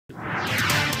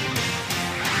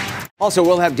Also,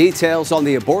 we'll have details on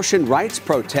the abortion rights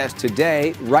protest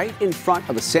today, right in front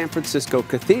of the San Francisco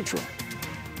Cathedral.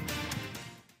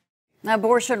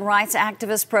 Abortion rights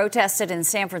activists protested in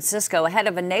San Francisco ahead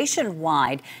of a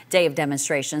nationwide day of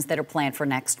demonstrations that are planned for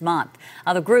next month.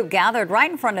 The group gathered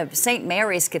right in front of St.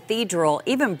 Mary's Cathedral,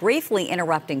 even briefly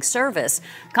interrupting service,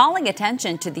 calling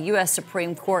attention to the U.S.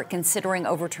 Supreme Court considering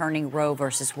overturning Roe v.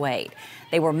 Wade.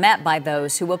 They were met by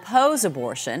those who oppose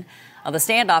abortion. The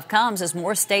standoff comes as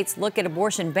more states look at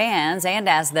abortion bans and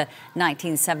as the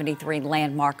 1973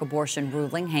 landmark abortion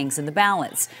ruling hangs in the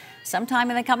balance.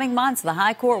 Sometime in the coming months, the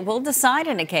High Court will decide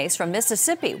in a case from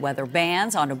Mississippi whether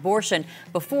bans on abortion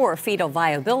before fetal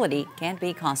viability can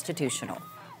be constitutional.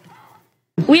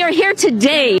 We are here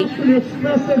today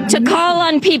to call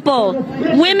on people,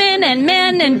 women and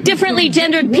men and differently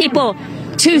gendered people,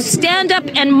 to stand up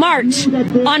and march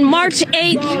on March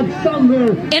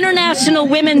 8th, International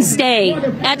Women's Day,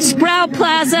 at Sproul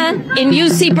Plaza in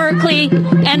UC Berkeley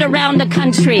and around the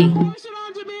country.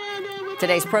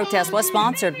 Today's protest was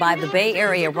sponsored by the Bay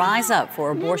Area Rise Up for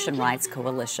Abortion Rights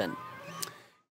Coalition.